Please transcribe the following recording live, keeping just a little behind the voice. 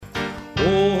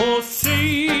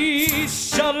יוסי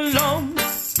שלום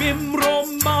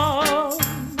במרומה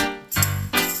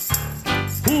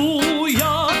הוא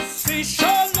יוסי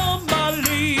שלום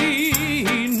עלינו.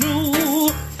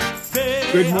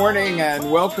 Good morning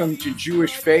and welcome to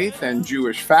Jewish Faith and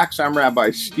Jewish Facts. I'm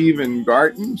Rabbi Stephen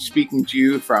Garten, speaking to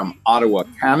you from Ottawa,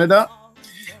 Canada.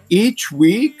 Each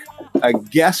week, a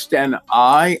guest and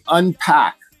I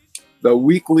unpack the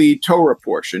weekly Torah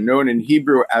portion, known in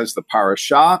Hebrew as the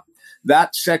Parashah,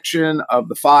 that section of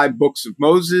the 5 books of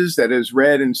Moses that is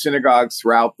read in synagogues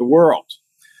throughout the world.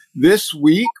 This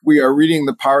week, we are reading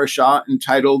the Parashah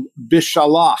entitled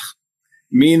Bishalach,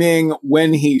 meaning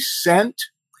when he sent.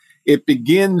 It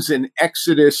begins in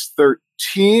Exodus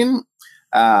 13,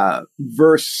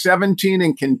 verse 17,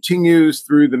 and continues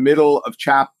through the middle of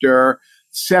chapter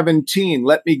 17.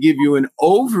 Let me give you an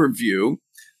overview.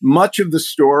 Much of the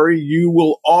story you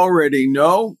will already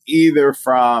know, either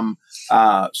from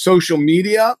social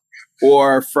media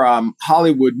or from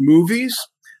Hollywood movies.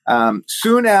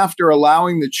 Soon after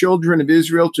allowing the children of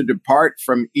Israel to depart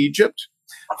from Egypt,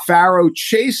 Pharaoh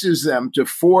chases them to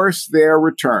force their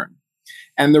return.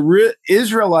 And the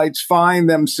Israelites find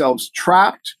themselves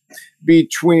trapped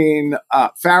between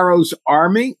Pharaoh's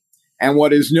army and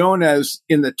what is known as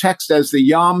in the text as the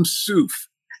Yam Suf,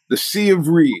 the Sea of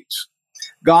Reeds.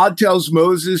 God tells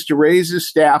Moses to raise his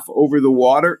staff over the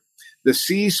water. The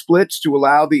sea splits to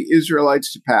allow the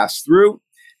Israelites to pass through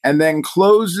and then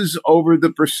closes over the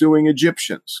pursuing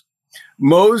Egyptians.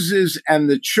 Moses and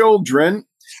the children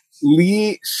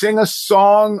sing a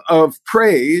song of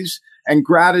praise and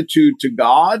gratitude to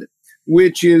God,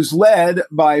 which is led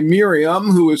by Miriam,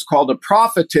 who is called a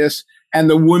prophetess, and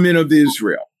the women of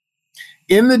Israel.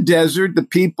 In the desert, the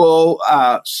people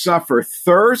suffer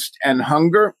thirst and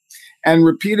hunger and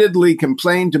repeatedly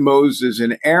complain to Moses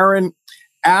and Aaron,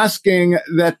 asking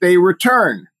that they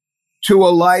return to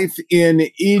a life in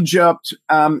Egypt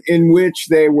in which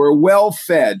they were well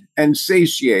fed and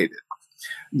satiated.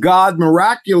 God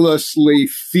miraculously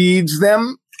feeds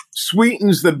them,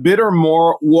 sweetens the bitter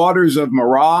waters of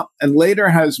Marah, and later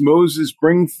has Moses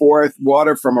bring forth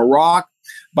water from a rock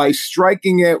by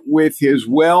striking it with his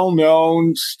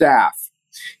well-known staff.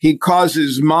 He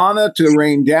causes manna to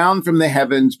rain down from the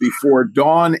heavens before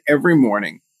dawn every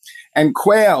morning, and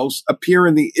quails appear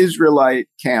in the Israelite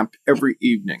camp every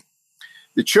evening.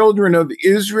 The children of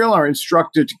Israel are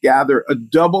instructed to gather a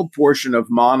double portion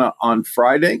of manna on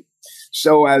Friday,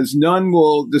 so as none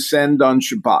will descend on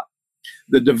Shabbat,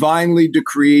 the divinely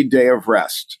decreed day of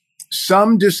rest.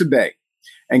 Some disobey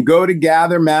and go to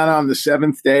gather manna on the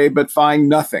 7th day, but find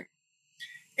nothing.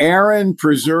 Aaron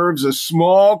preserves a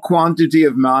small quantity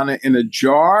of manna in a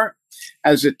jar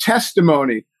as a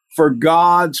testimony for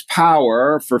God's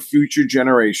power for future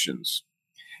generations.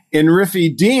 In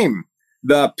Rephidim,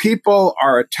 the people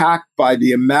are attacked by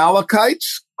the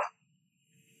Amalekites,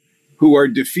 who are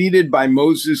defeated by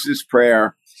Moses'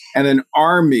 prayer, and an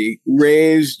army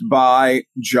raised by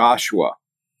Joshua.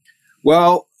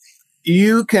 Well,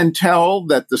 you can tell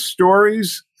that the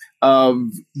stories of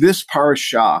this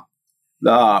parashah,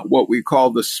 what we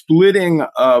call the splitting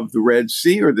of the Red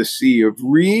Sea or the Sea of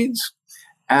Reeds,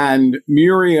 and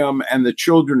Miriam and the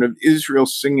children of Israel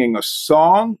singing a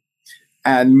song,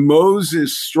 and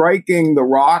Moses striking the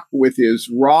rock with his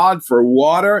rod for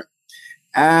water,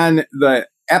 and the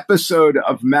episode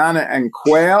of manna and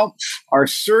quail are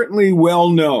certainly well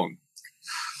known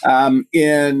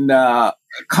in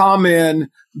common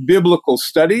biblical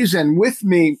studies. And with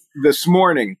me this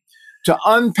morning to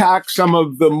unpack some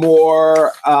of the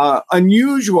more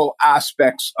unusual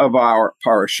aspects of our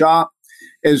parashah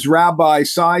is Rabbi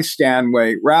Cy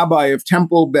Stanway, Rabbi of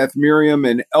Temple Beth Miriam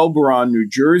in Elberon, New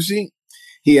Jersey.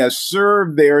 He has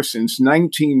served there since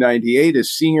 1998 as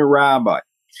senior rabbi.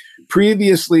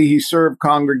 Previously, he served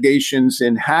congregations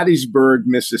in Hattiesburg,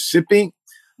 Mississippi,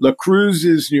 La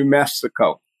Cruces, New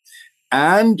Mexico.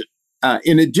 And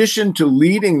in addition to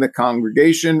leading the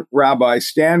congregation, Rabbi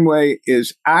Stanway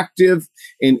is active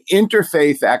in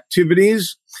interfaith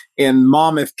activities in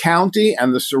Monmouth County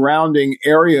and the surrounding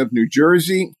area of New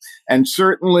Jersey, and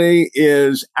certainly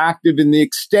is active in the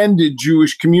extended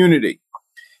Jewish community.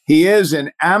 He is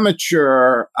an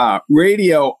amateur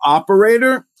radio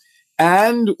operator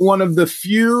and one of the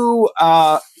few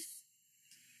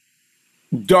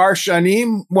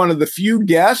darshanim, one of the few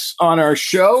guests on our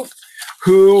show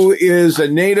who is a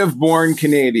native-born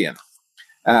Canadian.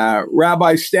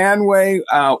 Rabbi Stanway,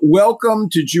 welcome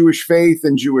to Jewish Faith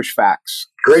and Jewish Facts.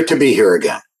 Great to be here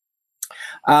again.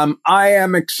 I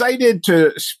am excited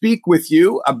to speak with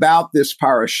you about this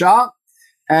parashah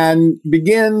and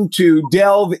begin to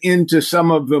delve into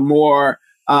some of the more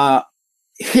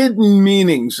hidden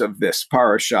meanings of this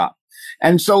parasha.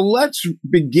 And so let's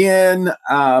begin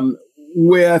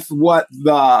with what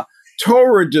the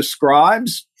Torah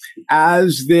describes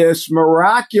as this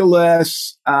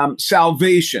miraculous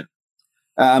salvation.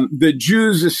 The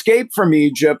Jews escape from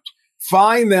Egypt,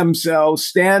 find themselves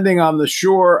standing on the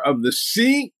shore of the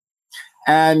sea,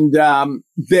 and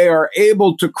they are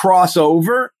able to cross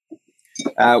over,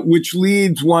 which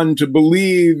leads one to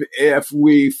believe, if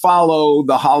we follow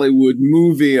the Hollywood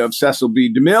movie of Cecil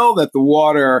B. DeMille, that the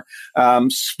water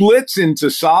splits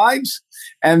into sides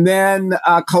and then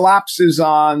collapses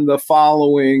on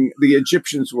the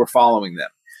Egyptians who were following them.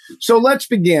 So let's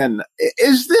begin.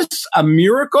 Is this a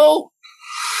miracle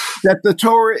that the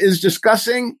Torah is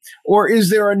discussing, or is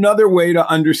there another way to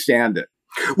understand it?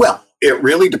 Well, it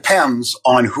really depends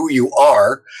on who you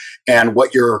are and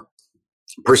what your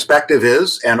perspective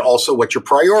is, and also what your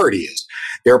priority is.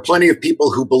 There are plenty of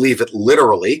people who believe it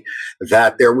literally,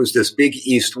 that there was this big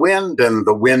east wind and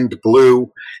the wind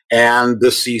blew and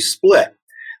the sea split.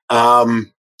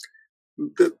 The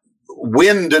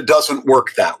wind doesn't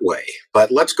work that way,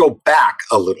 but let's go back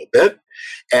a little bit.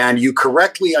 And you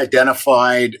correctly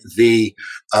identified the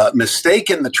mistake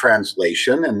in the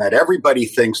translation, and that everybody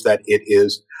thinks that it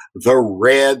is the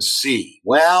Red Sea.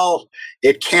 Well,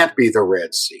 it can't be the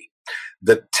Red Sea.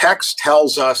 The text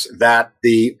tells us that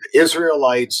the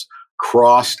Israelites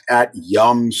crossed at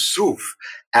Yam Suf,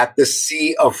 at the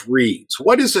Sea of Reeds.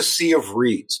 What is a Sea of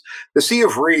Reeds? The Sea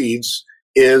of Reeds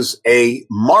is a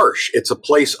marsh. It's a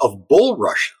place of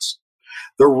bulrushes.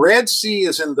 The Red Sea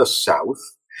is in the south.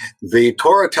 The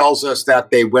Torah tells us that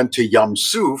they went to Yam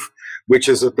Suf, which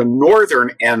is at the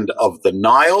northern end of the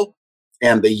Nile,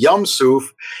 and the Yam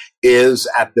Suf is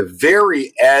at the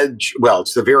very edge, well,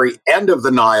 it's the very end of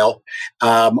the Nile,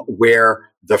 where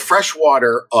the fresh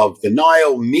water of the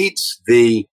Nile meets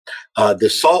the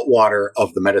salt water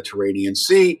of the Mediterranean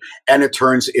Sea, and it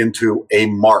turns into a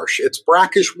marsh. It's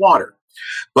brackish water.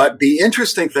 But the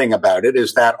interesting thing about it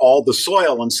is that all the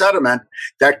soil and sediment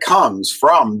that comes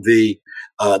from the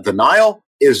Nile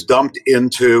is dumped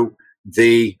into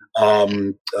the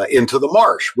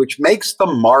marsh, which makes the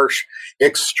marsh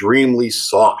extremely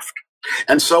soft.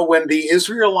 And so when the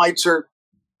Israelites are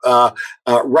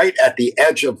right at the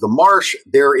edge of the marsh,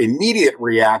 their immediate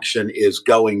reaction is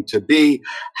going to be,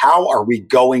 how are we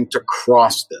going to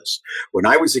cross this? When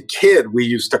I was a kid, we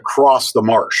used to cross the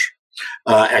marsh.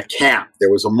 At camp, there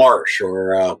was a marsh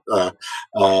or a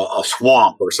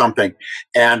swamp or something,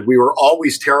 and we were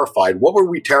always terrified. What were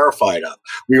we terrified of?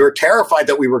 We were terrified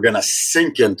that we were going to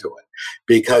sink into it,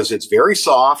 because it's very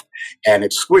soft and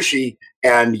it's squishy,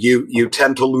 and you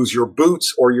tend to lose your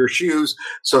boots or your shoes.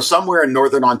 So somewhere in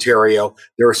northern Ontario,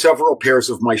 there are several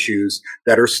pairs of my shoes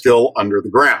that are still under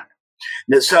the ground.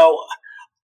 So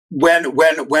when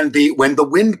the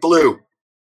wind blew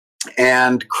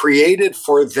and created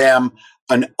for them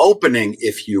an opening,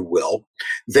 if you will,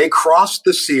 they crossed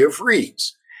the Sea of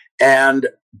Reeds. And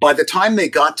by the time they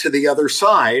got to the other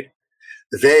side,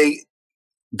 they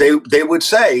would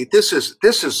say, this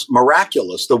is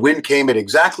miraculous. The wind came at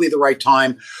exactly the right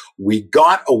time. We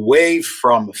got away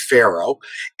from Pharaoh.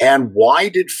 And why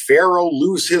did Pharaoh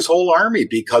lose his whole army?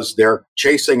 Because they're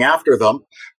chasing after them,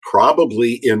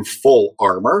 probably in full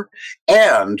armor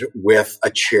and with a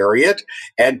chariot,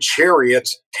 and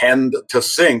chariots tend to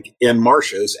sink in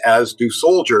marshes, as do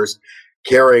soldiers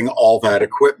carrying all that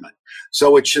equipment.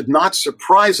 So it should not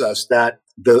surprise us that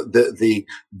the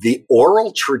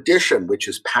oral tradition, which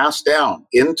is passed down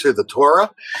into the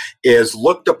Torah, is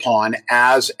looked upon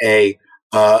as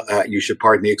you should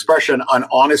pardon the expression, an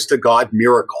honest to God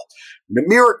miracle. The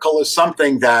miracle is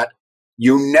something that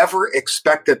you never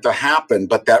expect it to happen,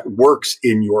 but that works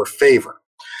in your favor.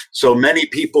 So many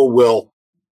people will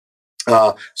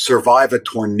survive a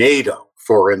tornado,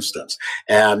 for instance,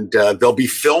 and they'll be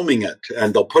filming it,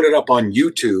 and they'll put it up on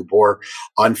YouTube or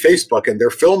on Facebook, and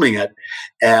they're filming it,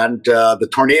 and the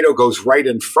tornado goes right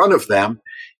in front of them,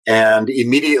 and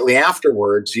immediately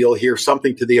afterwards, you'll hear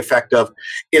something to the effect of,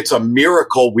 "It's a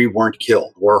miracle we weren't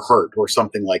killed or hurt," or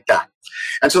something like that.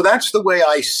 And so that's the way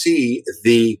I see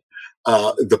the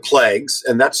plagues,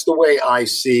 and that's the way I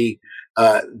see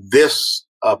this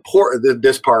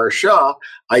parasha.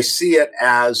 I see it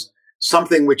as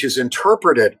something which is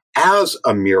interpreted as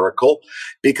a miracle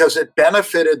because it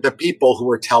benefited the people who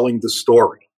were telling the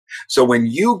story. So when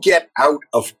you get out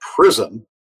of prison,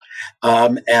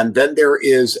 and then there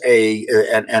is a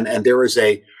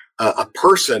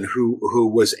person who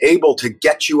was able to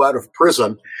get you out of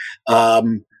prison,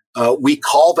 we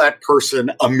call that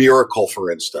person a miracle,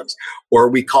 for instance, or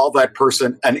we call that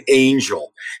person an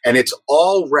angel. And it's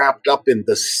all wrapped up in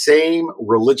the same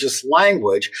religious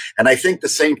language. And I think the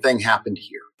same thing happened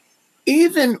here.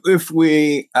 Even if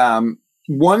we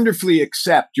wonderfully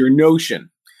accept your notion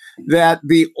that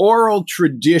the oral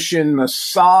tradition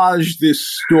massaged this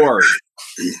story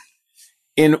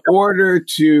in order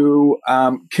to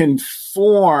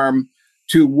conform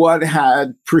to what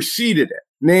had preceded it,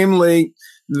 namely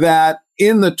that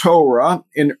in the Torah,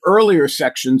 in earlier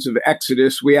sections of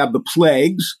Exodus, we have the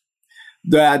plagues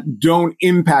that don't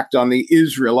impact on the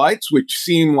Israelites, which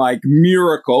seem like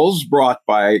miracles brought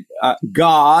by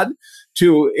God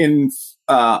to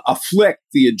afflict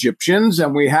the Egyptians.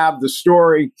 And we have the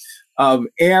story of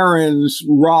Aaron's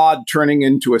rod turning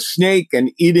into a snake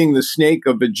and eating the snake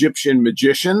of Egyptian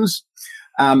magicians.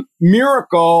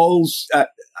 Miracles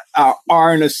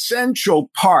are an essential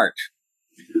part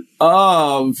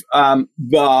of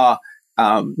the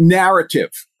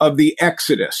narrative of the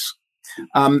Exodus.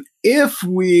 If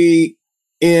we,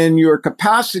 in your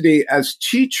capacity as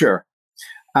teacher,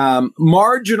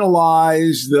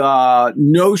 marginalize the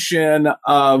notion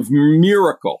of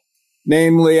miracle,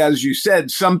 namely, as you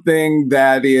said, something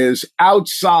that is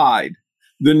outside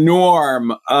the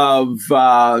norm of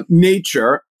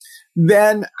nature,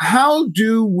 then how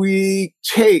do we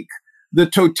take the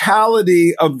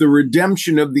totality of the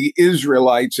redemption of the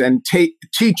Israelites and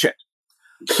teach it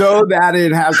so that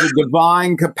it has a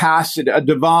divine capacity, a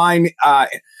divine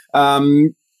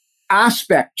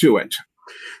aspect to it?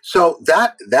 So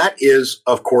that is,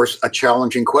 of course, a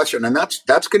challenging question. And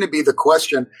that's going to be the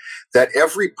question that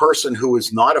every person who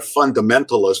is not a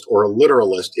fundamentalist or a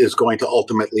literalist is going to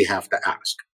ultimately have to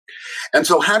ask. And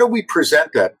so how do we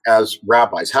present that as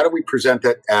rabbis? How do we present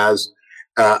it as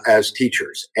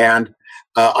teachers? And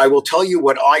I will tell you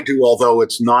what I do, although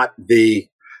it's not the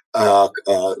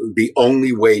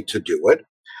only way to do it,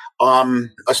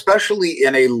 especially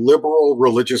in a liberal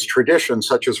religious tradition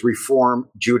such as Reform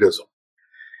Judaism.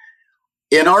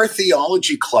 In our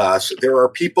theology class, there are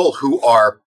people who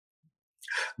are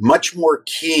much more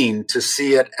keen to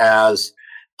see it as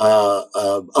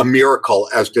a miracle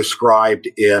as described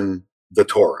in the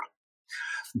Torah.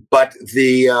 But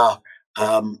the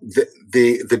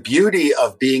beauty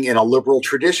of being in a liberal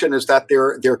tradition is that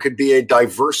there could be a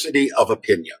diversity of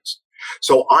opinions.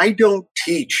 So I don't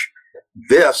teach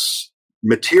this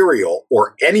material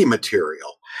or any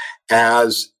material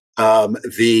as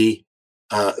the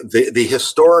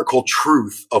historical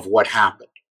truth of what happened,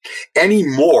 any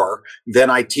more than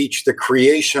I teach the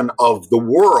creation of the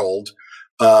world,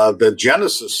 the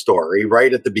Genesis story,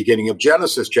 right at the beginning of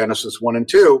Genesis 1 and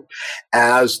 2,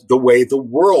 as the way the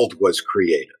world was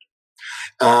created.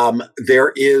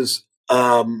 There is,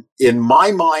 in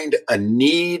my mind, a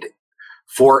need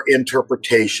for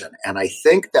interpretation. And I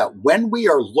think that when we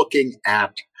are looking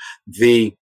at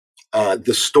the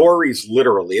stories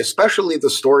literally, especially the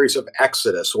stories of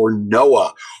Exodus or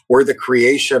Noah or the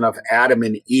creation of Adam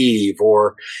and Eve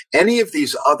or any of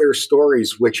these other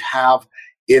stories which have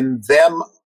in them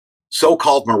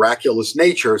so-called miraculous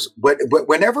natures, but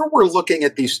whenever we're looking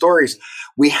at these stories,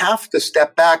 we have to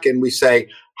step back and we say,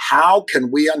 how can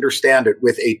we understand it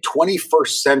with a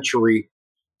 21st century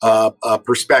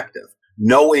perspective,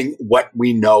 knowing what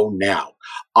we know now?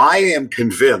 I am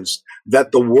convinced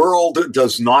that the world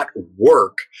does not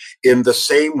work in the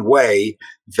same way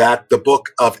that the book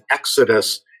of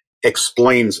Exodus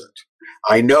explains it.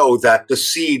 I know that the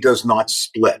sea does not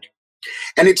split.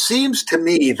 And it seems to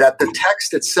me that the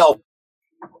text itself,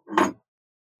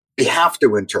 we have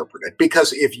to interpret it,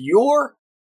 because if you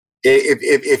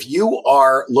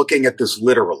are looking at this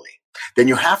literally, then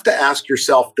you have to ask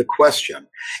yourself the question,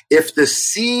 if the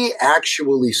sea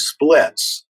actually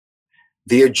splits,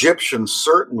 the Egyptians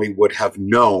certainly would have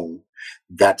known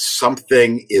that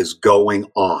something is going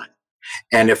on.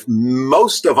 And if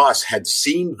most of us had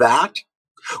seen that,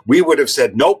 we would have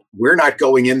said, nope, we're not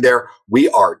going in there. We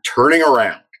are turning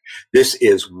around. This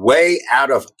is way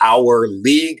out of our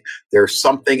league. There's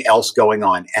something else going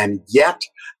on. And yet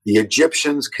the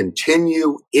Egyptians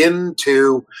continue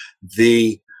into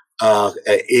the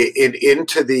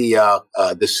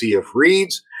Sea of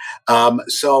Reeds.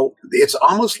 So it's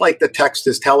almost like the text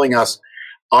is telling us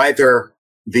either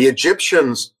the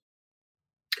Egyptians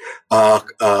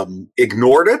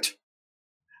ignored it,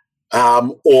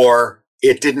 or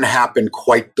it didn't happen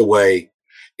quite the way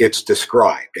it's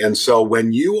described. And so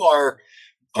when you are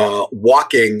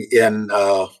walking in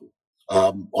on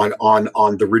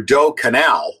the Rideau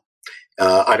Canal,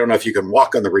 I don't know if you can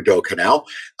walk on the Rideau Canal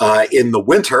in the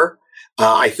winter.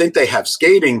 I think they have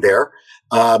skating there.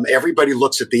 everybody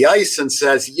looks at the ice and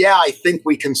says, yeah, I think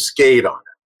we can skate on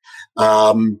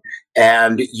it.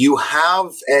 And you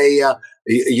have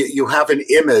you have an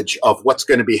image of what's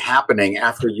going to be happening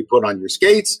after you put on your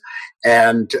skates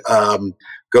and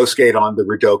go skate on the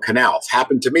Rideau Canal. It's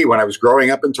happened to me when I was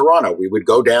growing up in Toronto. We would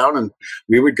go down and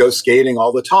we would go skating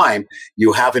all the time.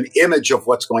 You have an image of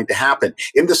what's going to happen.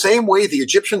 In the same way, the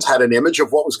Egyptians had an image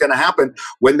of what was going to happen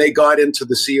when they got into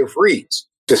the Sea of Reeds.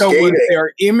 So was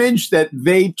their image that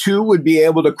they too would be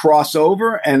able to cross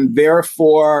over, and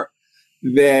therefore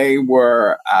they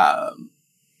were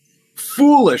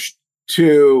foolish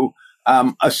to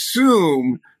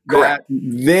assume Correct.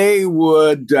 that they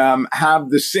would have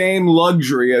the same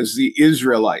luxury as the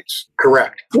Israelites.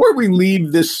 Correct. Before we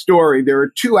leave this story, there are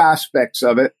two aspects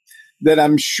of it that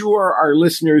I'm sure our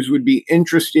listeners would be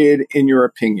interested in your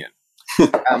opinion.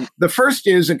 The first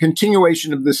is a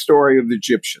continuation of the story of the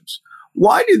Egyptians.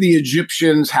 Why do the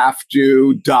Egyptians have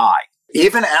to die?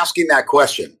 Even asking that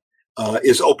question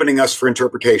is opening us for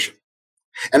interpretation.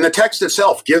 And the text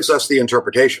itself gives us the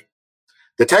interpretation.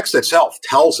 The text itself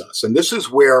tells us, and this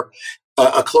is where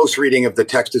a close reading of the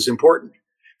text is important.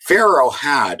 Pharaoh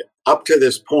had, up to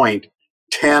this point,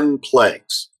 10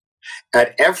 plagues.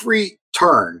 At every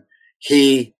turn,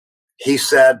 he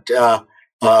said,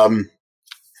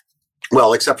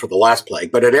 well, except for the last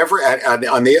plague, but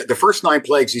on the first 9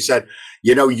 plagues, he said,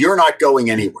 you're not going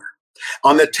anywhere.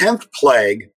 On the 10th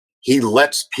plague, he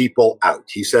lets people out.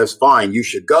 He says, fine, you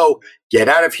should go, get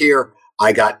out of here.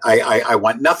 I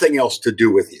want nothing else to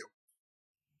do with you.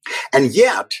 And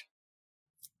yet,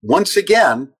 once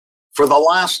again, for the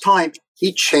last time,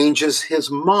 he changes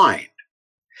his mind.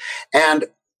 And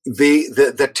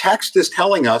the text is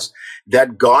telling us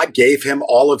that God gave him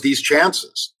all of these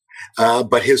chances.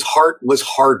 But his heart was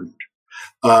hardened.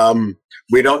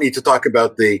 We don't need to talk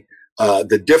about the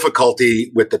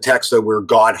difficulty with the text that where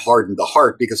God hardened the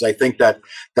heart, because I think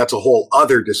that's a whole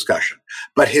other discussion.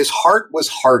 But his heart was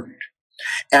hardened.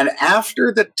 And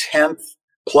after the 10th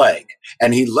plague,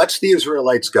 and he lets the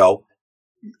Israelites go,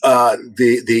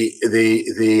 the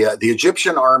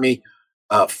Egyptian army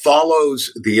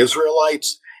follows the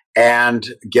Israelites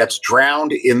and gets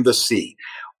drowned in the sea.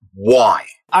 Why?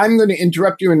 I'm going to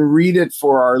interrupt you and read it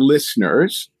for our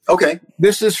listeners. Okay.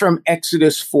 This is from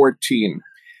Exodus 14.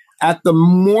 At the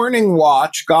morning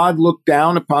watch, God looked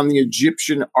down upon the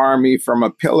Egyptian army from a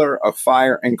pillar of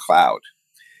fire and cloud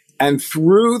and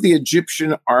threw the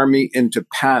Egyptian army into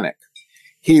panic.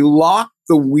 He locked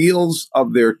the wheels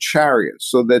of their chariots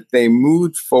so that they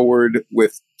moved forward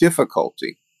with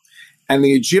difficulty. And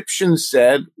the Egyptians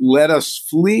said, let us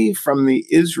flee from the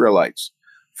Israelites,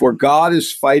 for God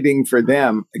is fighting for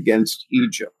them against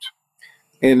Egypt.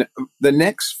 In the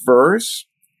next verse,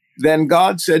 then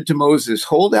God said to Moses,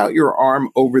 hold out your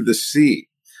arm over the sea,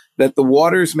 that the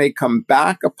waters may come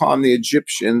back upon the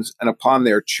Egyptians and upon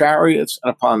their chariots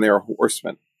and upon their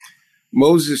horsemen.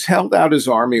 Moses held out his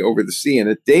arm over the sea, and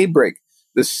at daybreak,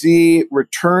 the sea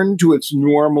returned to its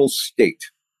normal state.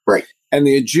 Right. And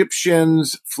the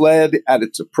Egyptians fled at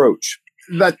its approach.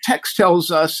 The text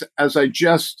tells us, as I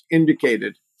just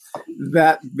indicated,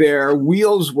 that their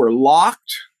wheels were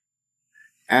locked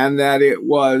and that it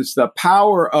was the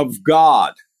power of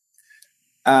God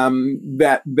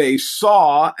that they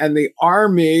saw, and the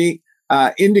army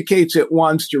indicates it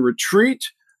wants to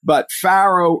retreat, but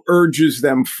Pharaoh urges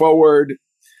them forward.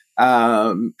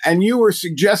 And you were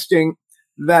suggesting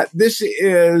that this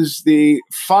is the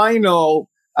final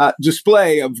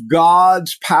display of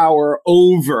God's power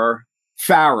over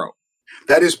Pharaoh.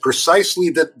 That is precisely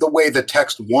the way the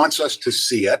text wants us to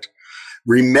see it.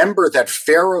 Remember that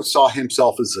Pharaoh saw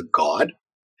himself as a god.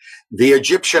 The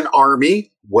Egyptian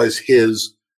army was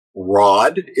his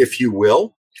rod, if you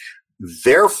will.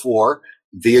 Therefore,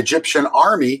 the Egyptian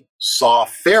army saw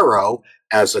Pharaoh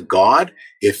as a god.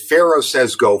 If Pharaoh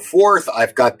says, go forth,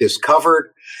 I've got this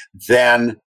covered,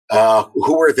 then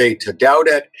who are they to doubt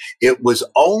it? It was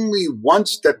only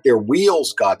once that their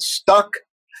wheels got stuck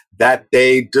that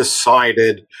they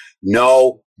decided,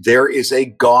 no, there is a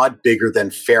God bigger than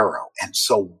Pharaoh. And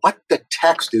so what the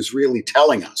text is really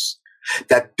telling us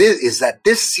that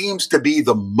this seems to be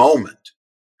the moment,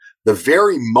 the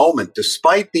very moment,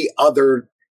 despite the other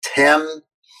 10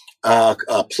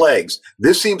 plagues,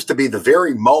 this seems to be the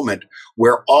very moment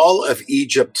where all of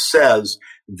Egypt says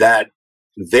that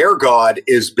their God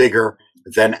is bigger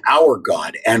than our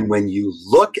God. And when you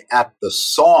look at the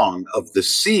song of the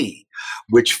sea,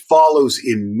 which follows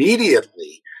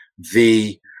immediately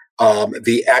the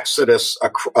exodus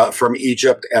from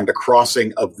Egypt and the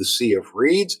crossing of the Sea of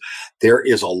Reeds, there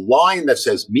is a line that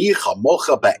says, Mi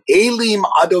chamocha ba'elim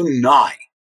Adonai.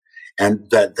 And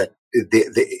the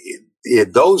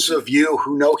those of you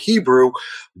who know Hebrew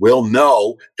will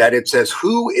know that it says,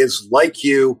 "Who is like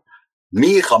you,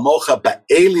 mi chamocha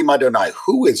ba'elim Adonai?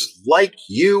 Who is like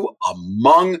you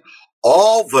among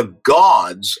all the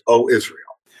gods, O Israel?"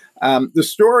 The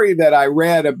story that I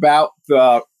read about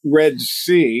the Red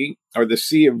Sea, or the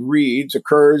Sea of Reeds,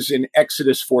 occurs in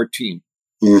Exodus 14.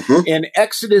 Mm-hmm. In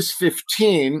Exodus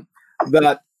 15,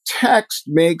 the text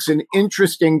makes an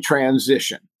interesting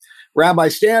transition. Rabbi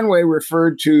Stanway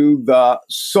referred to the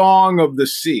Song of the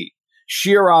Sea,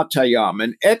 Shirat Hayam,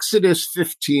 and Exodus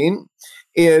 15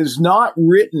 is not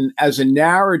written as a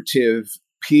narrative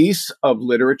piece of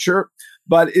literature,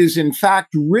 but is in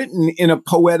fact written in a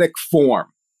poetic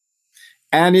form.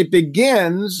 And it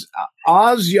begins,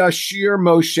 Az Yashir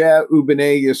Moshe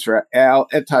Ubnei Yisrael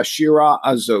et Hashira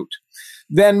Azot.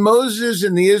 Then Moses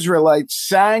and the Israelites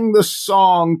sang the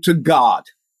song to God.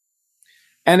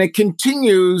 And it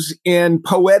continues in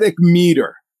poetic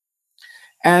meter.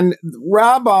 And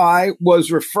Rabbi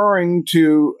was referring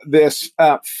to this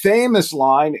famous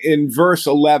line in verse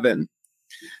 11.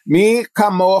 Mi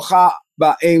kamocha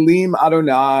ba'elim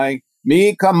Adonai,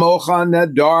 mi kamocha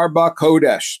nadar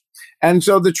ba'kodesh. And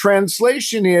so the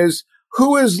translation is,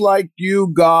 who is like you,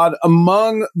 God,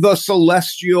 among the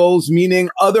celestials,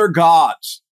 meaning other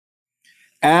gods?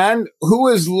 And who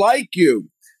is like you,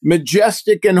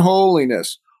 majestic in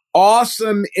holiness,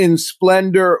 awesome in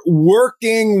splendor,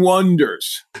 working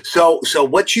wonders? So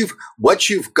what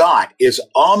you've got is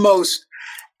almost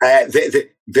the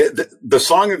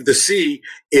Song of the Sea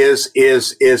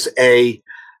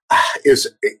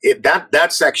that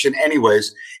section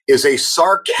anyways is a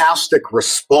sarcastic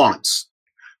response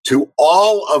to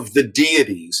all of the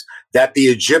deities that the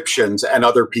Egyptians and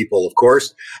other people, of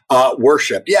course,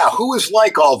 worship. Yeah, who is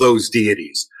like all those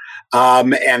deities?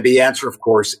 And the answer, of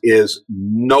course, is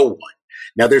no one.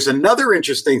 Now, there's another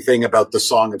interesting thing about the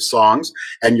Song of Songs,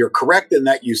 and you're correct in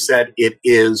that you said it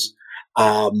is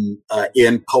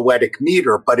in poetic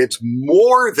meter, but it's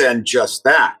more than just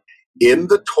that. In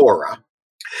the Torah,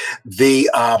 the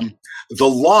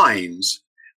lines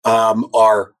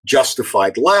are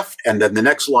justified left, and then the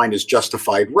next line is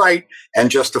justified right,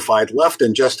 and justified left,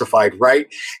 and justified right,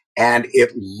 and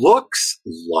it looks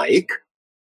like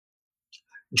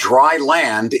dry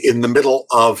land in the middle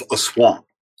of a swamp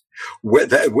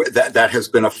that has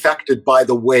been affected by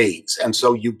the waves. And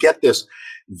so you get this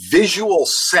visual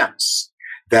sense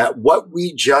that what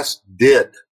we just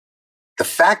did, the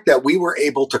fact that we were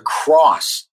able to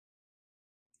cross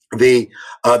the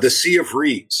Sea of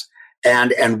Reeds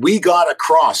and we got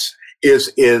across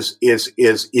is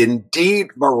indeed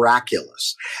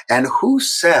miraculous. And who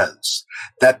says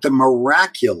that the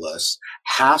miraculous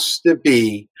has to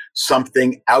be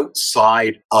something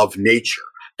outside of nature?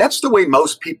 That's the way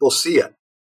most people see it.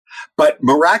 But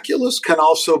miraculous can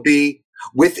also be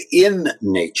within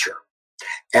nature.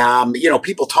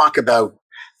 People talk about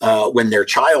when their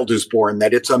child is born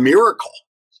that it's a miracle.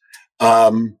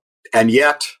 And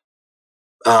yet,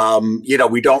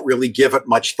 we don't really give it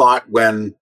much thought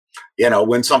when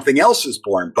something else is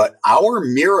born. But our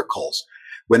miracles,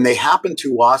 when they happen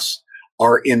to us,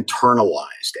 are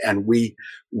internalized, and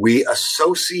we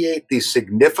associate these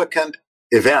significant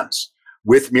events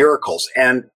with miracles.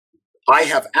 And I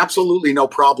have absolutely no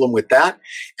problem with that.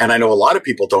 And I know a lot of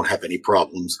people don't have any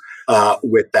problems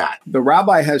with that. The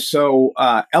rabbi has so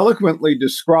eloquently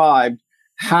described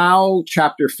how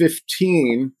chapter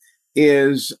 15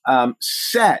 is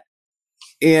set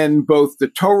in both the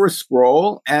Torah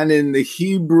scroll and in the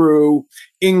Hebrew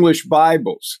English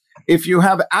Bibles. If you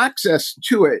have access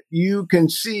to it, you can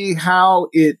see how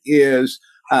it is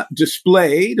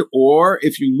displayed, or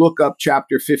if you look up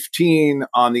chapter 15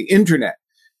 on the internet,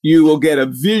 you will get a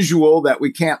visual that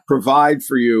we can't provide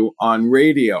for you on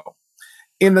radio.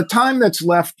 In the time that's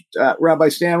left, Rabbi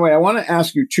Stanway, I want to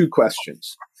ask you two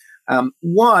questions.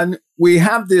 One, we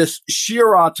have this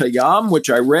Shirat Hayam, which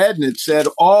I read, and it said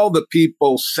all the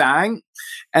people sang.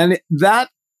 And that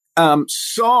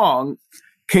song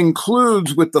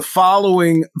concludes with the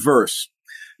following verse.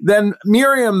 Then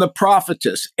Miriam, the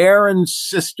prophetess, Aaron's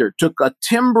sister, took a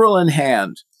timbrel in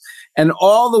hand, and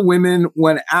all the women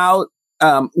went out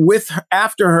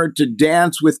after her to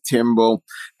dance with timbrel,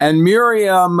 and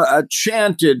Miriam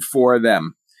chanted for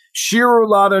them. Shiru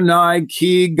l'Adonai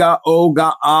ki ga'o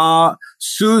ga'a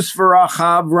sus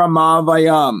v'rachav rama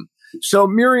vayam. So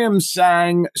Miriam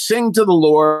sang, "Sing to the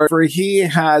Lord, for he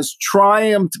has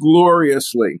triumphed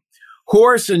gloriously.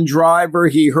 Horse and driver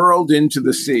he hurled into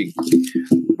the sea."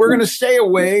 We're going to stay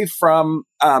away from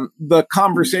the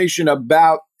conversation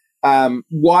about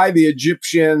why the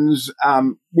Egyptians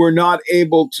were not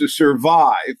able to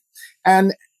survive.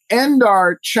 And end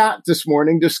our chat this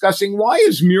morning discussing why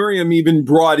is Miriam even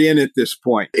brought in at this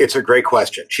point? It's a great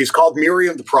question. She's called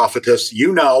Miriam the prophetess.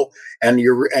 You know, and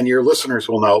your listeners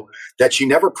will know that she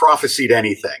never prophesied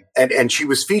anything. And she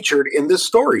was featured in this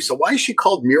story. So why is she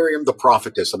called Miriam the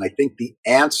prophetess? And I think the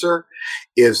answer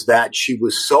is that she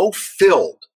was so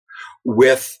filled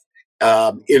with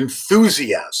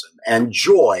enthusiasm and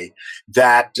joy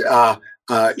that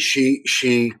she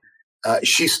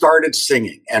started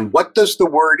singing. And what does the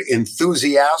word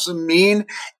enthusiasm mean?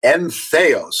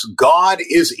 Entheos. God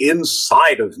is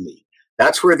inside of me.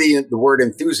 That's where the word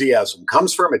enthusiasm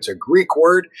comes from. It's a Greek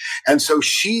word. And so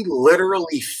she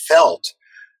literally felt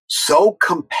so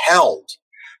compelled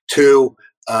to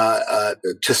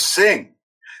sing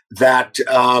that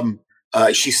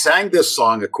she sang this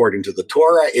song according to the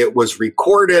Torah. It was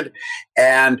recorded,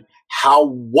 and how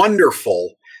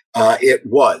wonderful it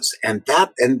was. And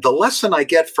the lesson I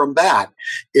get from that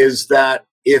is that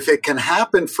if it can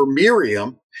happen for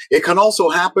Miriam, it can also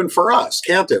happen for us,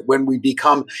 can't it? When we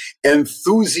become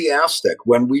enthusiastic,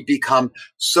 when we become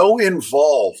so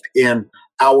involved in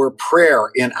our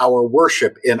prayer, in our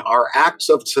worship, in our acts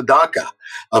of tzedakah,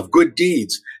 of good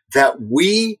deeds, that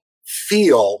we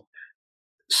feel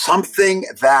something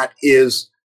that is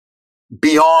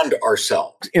beyond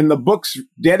ourselves. In the books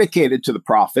dedicated to the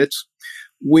prophets,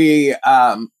 we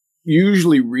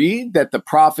usually read that the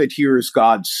prophet hears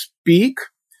God speak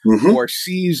or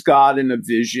sees God in a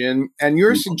vision. And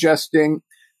you're suggesting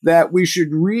that we should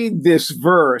read this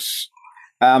verse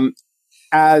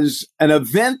as an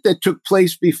event that took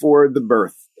place before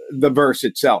the verse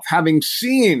itself. Having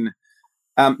seen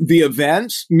the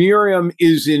events, Miriam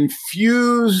is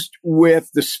infused with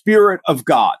the Spirit of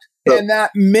God. And that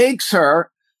makes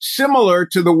her similar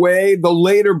to the way the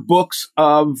later books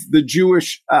of the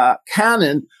Jewish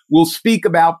canon will speak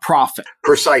about prophet.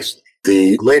 Precisely.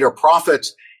 The later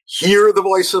prophets hear the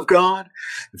voice of God.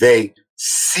 They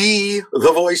see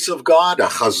the voice of God, a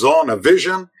chazon, a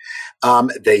vision.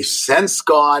 They sense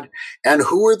God. And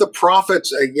who are the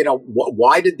prophets?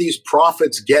 Why did these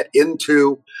prophets get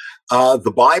into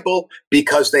the Bible?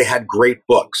 Because they had great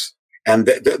books. And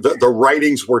the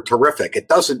writings were terrific. It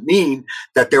doesn't mean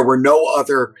that there were no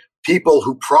other people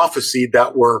who prophesied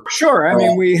that were... Sure. I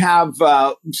mean, we have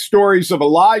stories of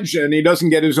Elijah, and he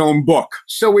doesn't get his own book.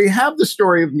 So we have the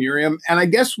story of Miriam, and I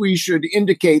guess we should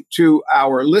indicate to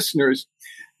our listeners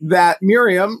that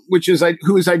Miriam,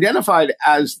 who is identified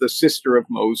as the sister of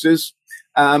Moses,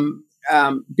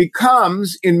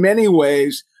 becomes, in many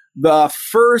ways, the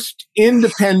first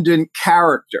independent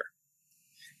character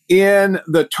in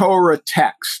the Torah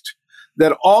text,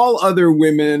 that all other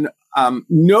women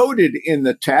noted in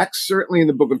the text, certainly in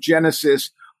the book of Genesis,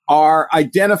 are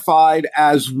identified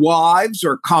as wives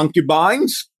or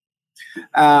concubines.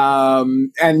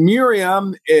 And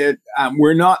Miriam,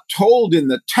 we're not told in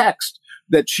the text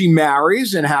that she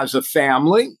marries and has a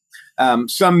family.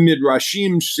 Some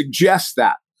midrashim suggest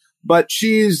that. But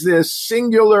she's this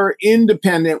singular,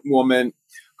 independent woman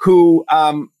who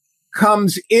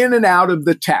comes in and out of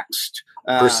the text.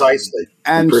 Precisely.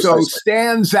 So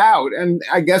stands out. And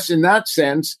I guess in that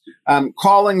sense,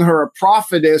 calling her a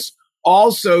prophetess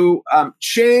also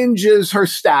changes her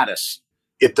status.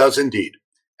 It does indeed.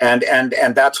 And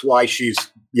that's why she's,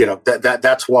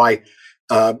 that's why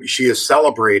she is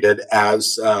celebrated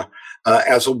as a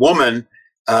woman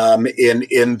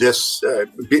in this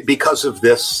because of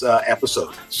this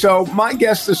episode. So my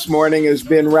guest this morning has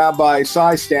been Rabbi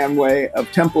Cy Stanway of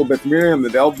Temple Beth Miriam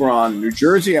of Elbron, New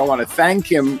Jersey. I want to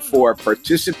thank him for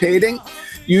participating.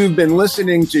 You've been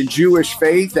listening to Jewish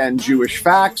Faith and Jewish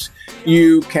Facts.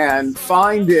 You can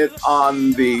find it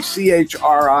on the chri.ca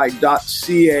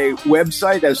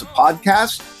website as a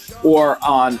podcast or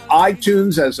on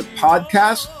iTunes as a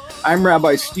podcast. I'm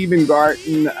Rabbi Stephen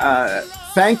Garten,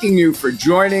 thanking you for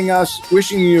joining us,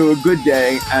 wishing you a good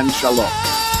day, and shalom.